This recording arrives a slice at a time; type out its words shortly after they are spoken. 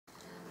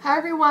Hi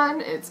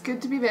everyone, it's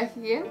good to be back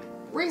again.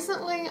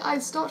 Recently I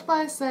stopped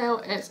by a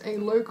sale at a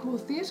local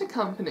theatre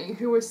company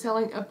who were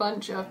selling a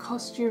bunch of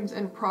costumes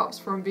and props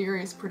from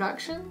various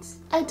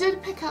productions. I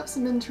did pick up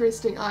some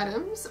interesting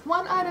items.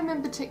 One item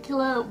in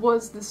particular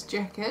was this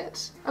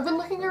jacket. I've been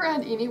looking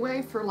around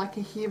anyway for like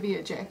a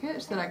heavier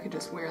jacket that I could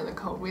just wear in the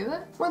cold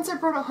weather. Once I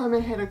brought it home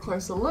and had a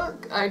closer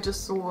look, I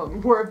just saw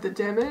more of the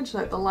damage,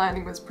 like the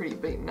lining was pretty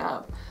beaten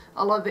up.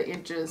 A lot of the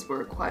edges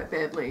were quite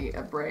badly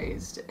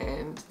abrased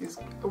and there's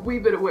a wee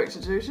bit of work to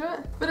do to it.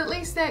 But at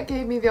least that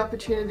gave me the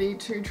opportunity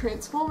to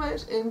transform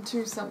it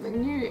into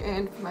something new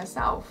and for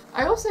myself.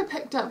 I also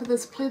picked up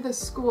this pleather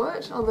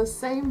skirt on the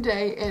same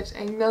day at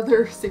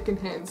another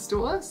secondhand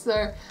store,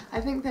 so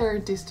I think they're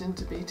destined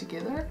to be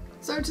together.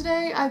 So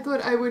today I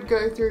thought I would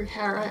go through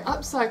how I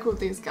upcycled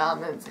these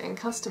garments and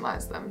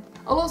customize them.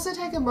 I'll also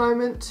take a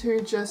moment to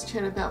just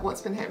chat about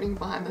what's been happening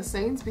behind the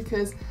scenes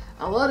because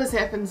a lot has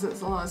happened since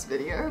the last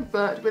video,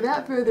 but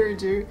without further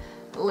ado,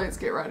 let's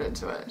get right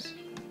into it.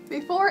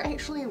 Before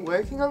actually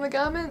working on the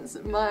garments,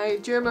 my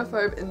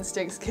germaphobe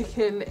instincts kick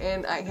in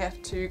and I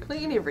have to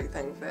clean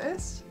everything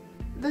first.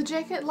 The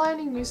jacket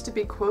lining used to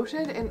be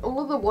quilted and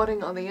all of the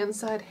wadding on the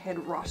inside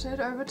had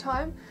rotted over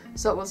time,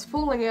 so it was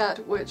falling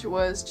out, which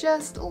was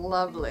just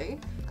lovely.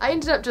 I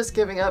ended up just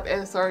giving up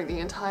and throwing the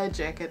entire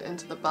jacket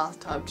into the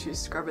bathtub to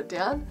scrub it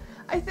down.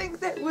 I think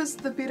that was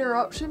the better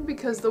option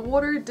because the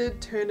water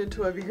did turn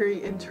into a very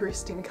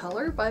interesting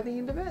colour by the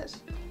end of it.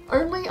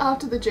 Only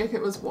after the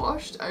jacket was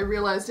washed, I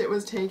realised it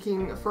was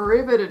taking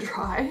forever to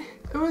dry.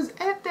 It was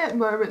at that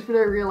moment when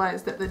I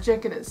realised that the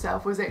jacket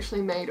itself was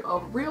actually made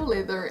of real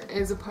leather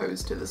as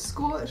opposed to the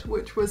skirt,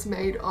 which was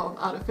made of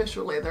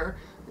artificial leather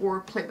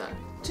or pleather.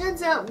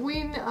 Turns out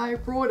when I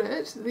bought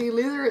it, the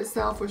leather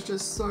itself was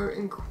just so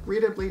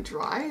incredibly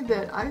dry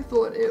that I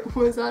thought it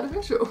was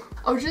artificial.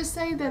 I'll just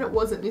say that it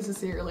wasn't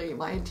necessarily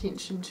my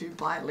intention to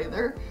buy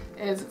leather,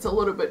 as it's a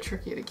little bit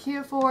trickier to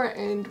care for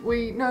and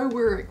we know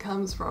where it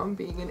comes from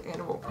being an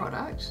animal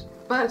product.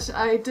 But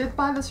I did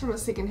buy this from a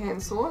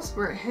secondhand source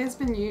where it has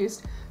been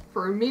used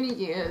for many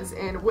years,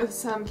 and with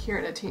some care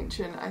and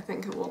attention I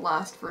think it will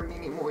last for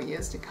many more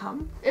years to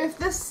come. If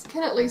this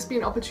can at least be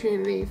an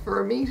opportunity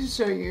for me to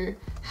show you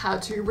how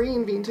to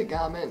reinvent a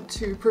garment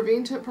to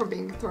prevent it from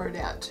being thrown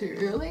out too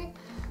early,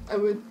 I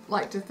would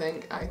like to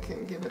think I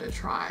can give it a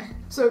try.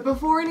 So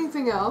before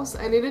anything else,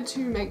 I needed to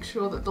make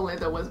sure that the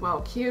leather was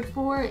well cared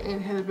for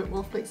and had a bit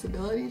more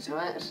flexibility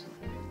to it.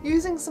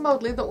 Using some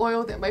old leather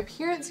oil that my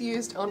parents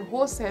used on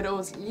horse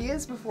saddles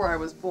years before I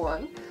was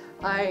born,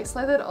 I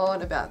slathered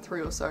on about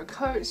 3 or so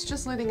coats,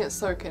 just letting it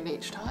soak in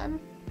each time.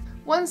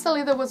 Once the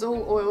leather was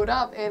all oiled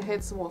up and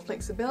had some more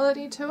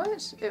flexibility to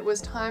it, it was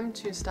time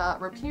to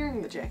start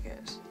repairing the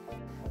jacket.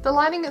 The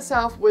lining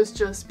itself was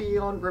just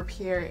beyond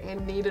repair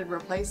and needed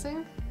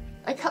replacing.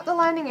 I cut the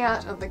lining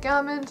out of the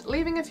garment,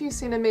 leaving a few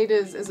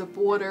centimeters as a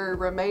border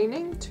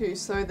remaining to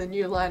sew the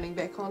new lining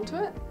back onto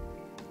it.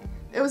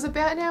 It was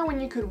about now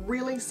when you could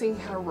really see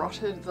how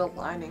rotted the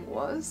lining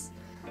was.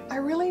 I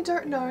really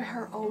don't know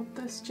how old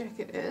this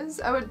jacket is.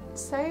 I would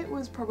say it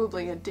was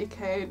probably a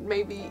decade,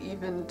 maybe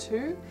even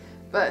 2,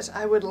 but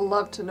I would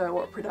love to know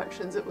what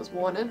productions it was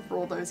worn in for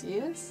all those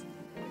years.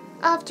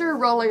 After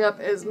rolling up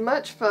as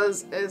much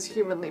fuzz as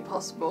humanly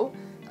possible,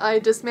 I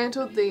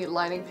dismantled the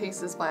lining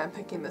pieces by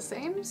unpicking the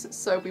seams,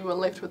 so we were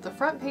left with the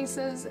front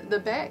pieces, the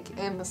back,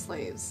 and the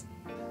sleeves.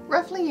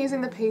 Roughly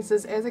using the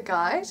pieces as a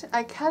guide,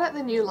 I cut out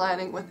the new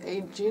lining with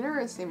a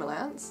generous seam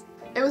allowance.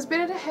 It was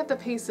better to have the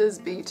pieces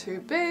be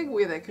too big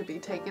where they could be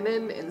taken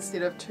in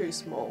instead of too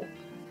small.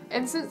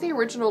 And since the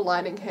original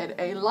lining had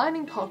a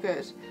lining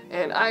pocket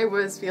and I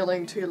was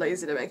feeling too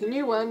lazy to make a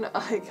new one,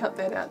 I cut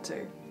that out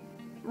too.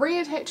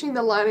 Reattaching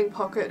the lining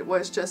pocket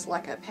was just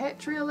like a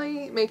patch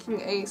really,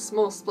 making a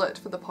small split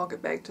for the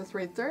pocket bag to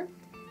thread through.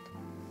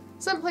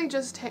 Simply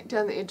just tacked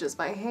down the edges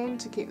by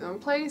hand to keep them in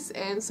place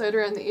and sewed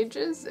around the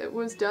edges. It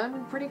was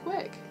done pretty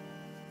quick.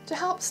 To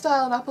help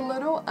style it up a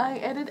little, I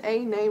added a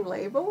name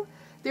label.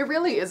 There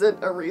really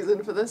isn't a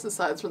reason for this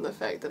aside from the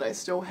fact that I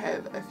still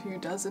have a few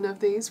dozen of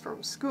these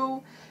from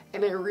school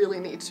and I really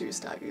need to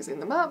start using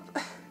them up.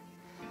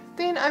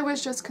 Then I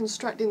was just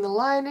constructing the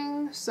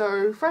lining,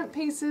 so front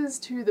pieces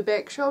to the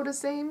back shoulder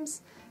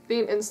seams,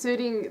 then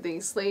inserting the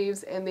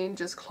sleeves and then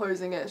just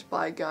closing it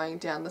by going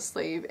down the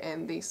sleeve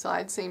and the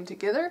side seam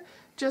together,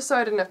 just so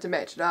I didn't have to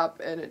match it up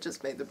and it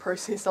just made the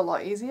process a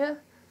lot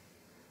easier.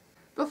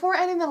 Before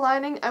adding the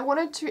lining, I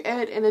wanted to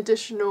add an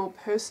additional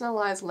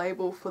personalised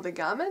label for the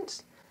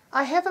garment.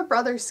 I have a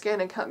Brothers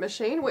scan and cut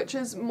machine which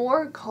is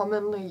more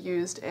commonly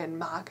used and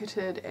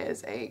marketed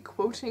as a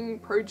quilting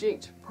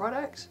project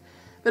product,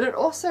 but it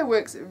also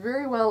works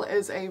very well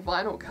as a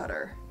vinyl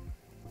cutter.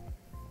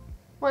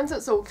 Once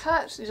it's all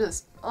cut, you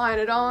just iron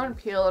it on,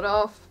 peel it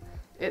off,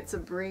 it's a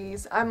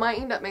breeze. I might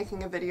end up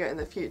making a video in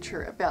the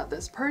future about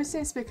this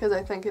process because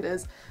I think it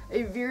is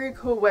a very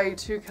cool way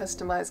to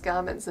customize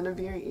garments in a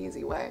very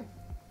easy way.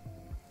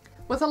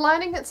 With the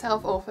lining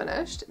itself all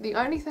finished, the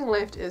only thing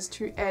left is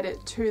to add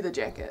it to the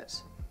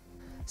jacket.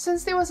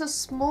 Since there was a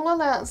small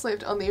allowance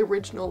left on the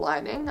original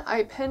lining,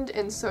 I pinned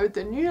and sewed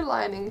the new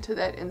lining to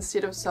that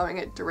instead of sewing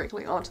it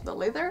directly onto the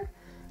leather,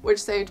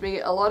 which saved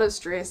me a lot of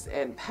stress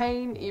and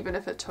pain, even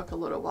if it took a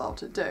little while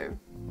to do.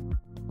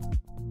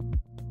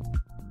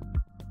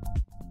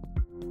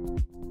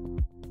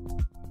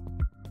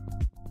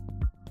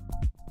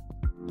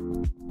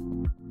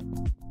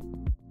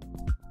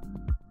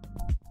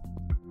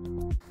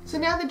 So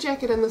now the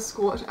jacket and the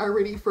skirt are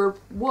ready for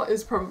what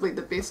is probably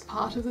the best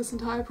part of this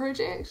entire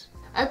project.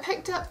 I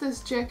picked up this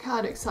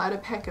Jacquard Exciter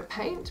pack of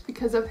paint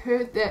because I've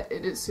heard that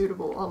it is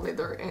suitable on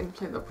leather and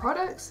pleather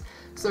products,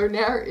 so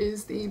now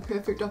is the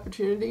perfect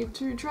opportunity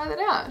to try that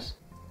out.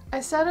 I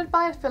started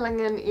by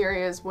filling in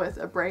areas with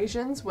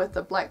abrasions with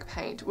the black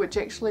paint, which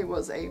actually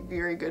was a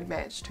very good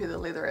match to the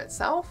leather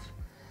itself.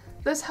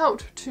 This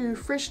helped to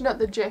freshen up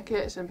the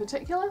jacket in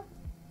particular.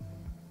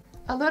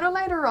 A little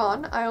later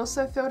on, I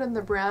also filled in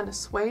the brown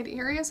suede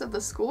areas of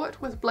the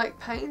skirt with black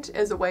paint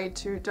as a way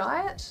to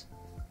dye it.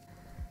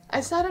 I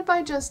started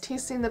by just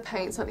testing the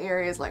paints on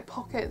areas like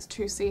pockets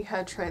to see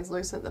how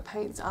translucent the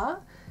paints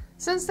are.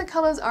 Since the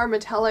colours are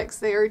metallics,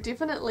 they are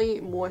definitely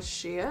more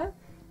sheer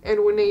and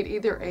will need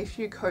either a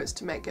few coats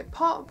to make it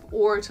pop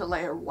or to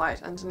layer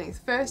white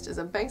underneath first as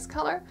a base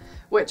colour,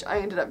 which I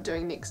ended up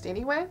doing next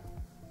anyway.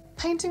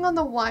 Painting on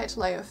the white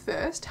layer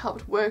first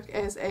helped work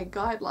as a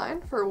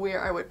guideline for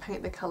where I would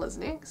paint the colours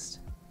next.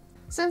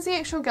 Since the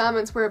actual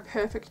garments were a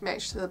perfect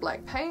match to the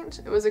black paint,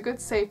 it was a good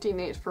safety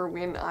net for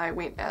when I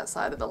went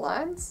outside of the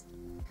lines.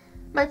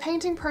 My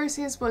painting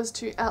process was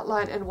to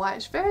outline in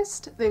white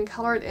first, then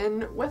colour it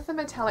in with the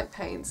metallic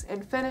paints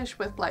and finish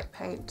with black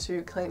paint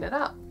to clean it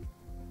up.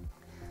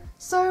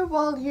 So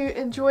while you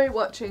enjoy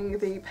watching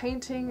the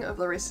painting of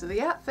the rest of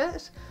the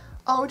outfit,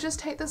 I'll just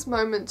take this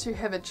moment to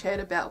have a chat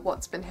about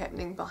what's been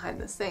happening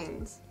behind the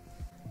scenes.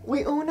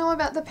 We all know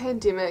about the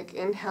pandemic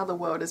and how the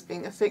world is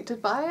being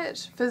affected by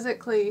it,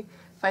 physically,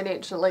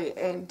 financially,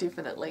 and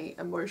definitely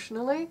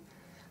emotionally.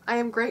 I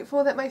am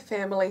grateful that my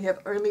family have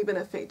only been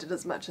affected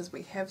as much as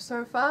we have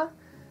so far.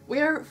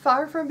 We are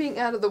far from being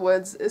out of the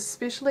woods,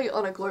 especially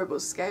on a global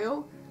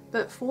scale,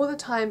 but for the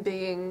time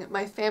being,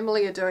 my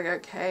family are doing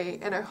okay,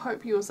 and I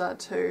hope yours are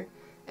too,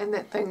 and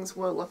that things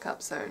will look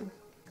up soon.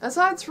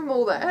 Aside from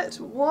all that,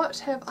 what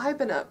have I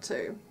been up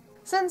to?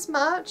 Since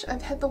March,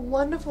 I've had the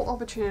wonderful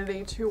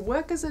opportunity to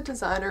work as a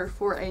designer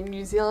for a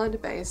New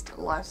Zealand-based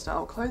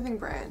lifestyle clothing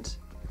brand.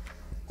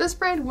 This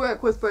brand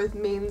works with both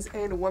men's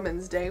and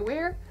women's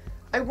daywear.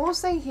 I will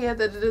say here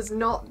that it is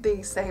not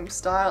the same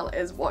style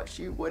as what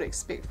you would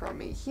expect from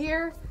me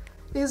here.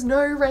 There's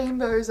no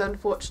rainbows,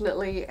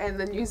 unfortunately, and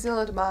the New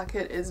Zealand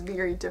market is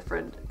very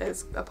different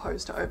as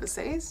opposed to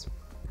overseas.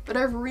 But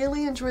I've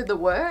really enjoyed the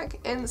work,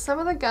 and some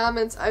of the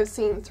garments I've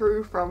seen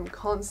through from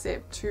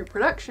concept to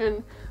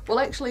production will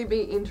actually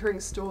be entering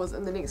stores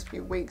in the next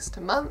few weeks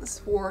to months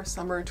for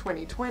summer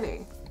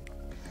 2020.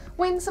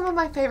 When some of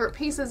my favourite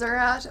pieces are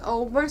out,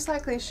 I'll most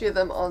likely share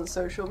them on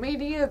social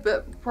media,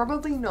 but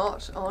probably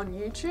not on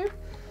YouTube.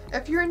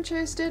 If you're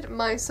interested,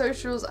 my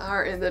socials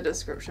are in the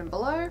description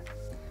below.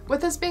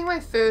 With this being my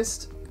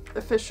first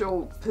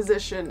official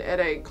position at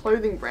a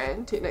clothing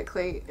brand,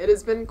 technically, it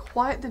has been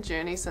quite the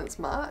journey since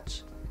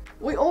March.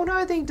 We all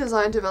know the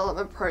design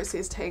development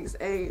process takes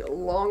a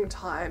long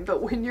time,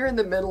 but when you're in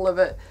the middle of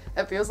it,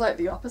 it feels like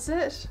the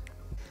opposite.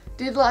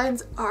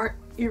 Deadlines are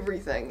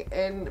everything,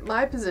 and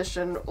my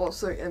position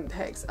also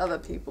impacts other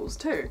people's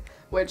too,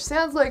 which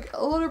sounds like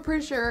a lot of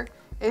pressure,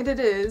 and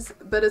it is,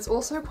 but it's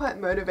also quite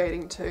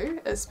motivating too,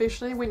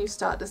 especially when you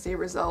start to see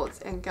results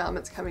and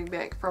garments coming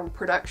back from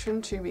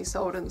production to be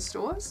sold in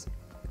stores.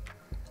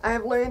 I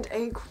have learned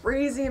a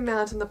crazy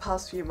amount in the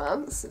past few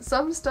months.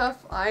 Some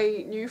stuff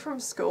I knew from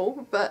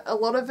school, but a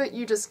lot of it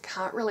you just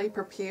can't really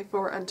prepare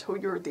for until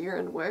you're there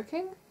and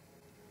working.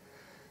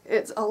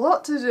 It's a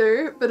lot to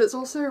do, but it's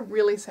also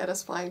really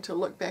satisfying to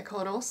look back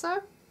on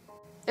also.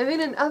 And then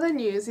in other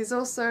news, there's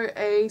also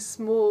a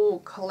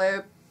small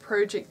collab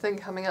project thing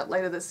coming up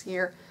later this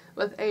year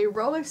with a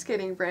roller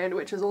skating brand,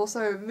 which is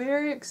also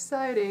very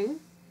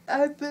exciting.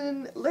 I've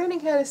been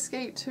learning how to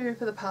skate too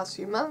for the past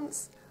few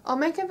months. I'll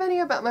make a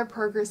video about my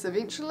progress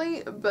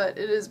eventually, but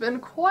it has been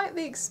quite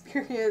the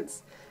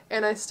experience,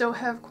 and I still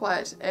have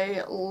quite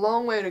a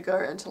long way to go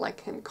until I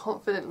can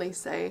confidently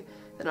say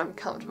that I'm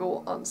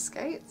comfortable on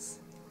skates.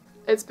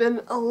 It's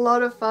been a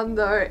lot of fun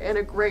though, and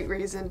a great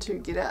reason to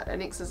get out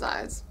and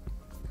exercise.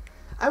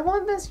 I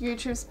want this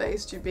YouTube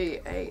space to be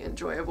an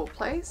enjoyable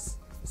place.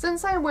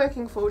 Since I'm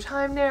working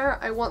full-time now,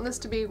 I want this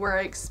to be where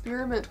I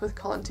experiment with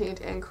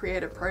content and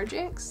creative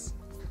projects.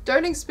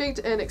 Don't expect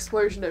an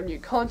explosion of new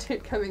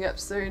content coming up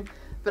soon,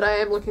 but I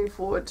am looking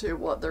forward to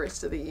what the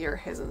rest of the year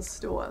has in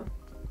store.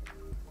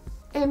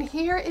 And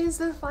here is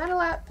the final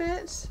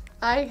outfit.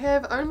 I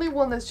have only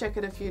worn this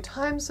jacket a few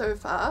times so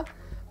far,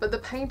 but the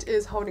paint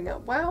is holding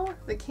up well.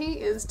 The key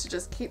is to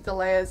just keep the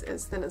layers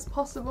as thin as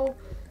possible,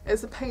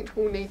 as the paint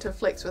will need to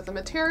flex with the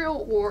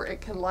material or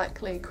it can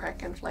likely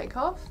crack and flake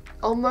off.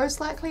 I'll most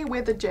likely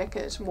wear the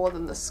jacket more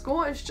than the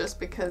skirt just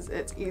because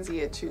it's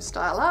easier to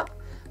style up,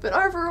 but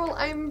overall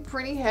I'm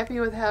pretty happy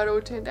with how it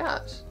all turned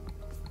out.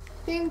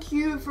 Thank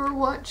you for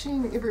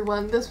watching,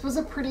 everyone. This was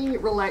a pretty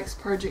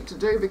relaxed project to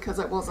do because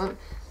I wasn't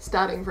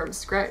starting from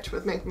scratch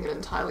with making an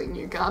entirely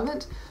new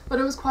garment, but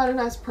it was quite a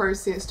nice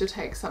process to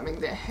take something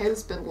that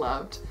has been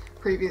loved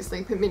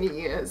previously for many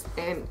years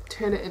and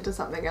turn it into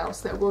something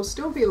else that will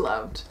still be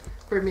loved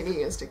for many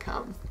years to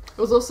come.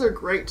 It was also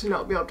great to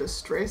not be able to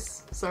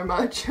stress so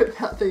much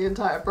about the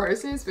entire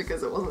process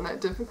because it wasn't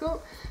that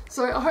difficult.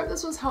 So I hope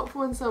this was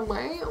helpful in some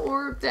way,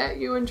 or that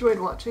you enjoyed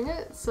watching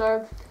it.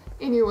 So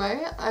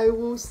anyway, I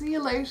will see you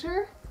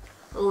later.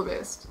 All the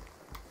best.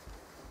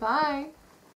 Bye.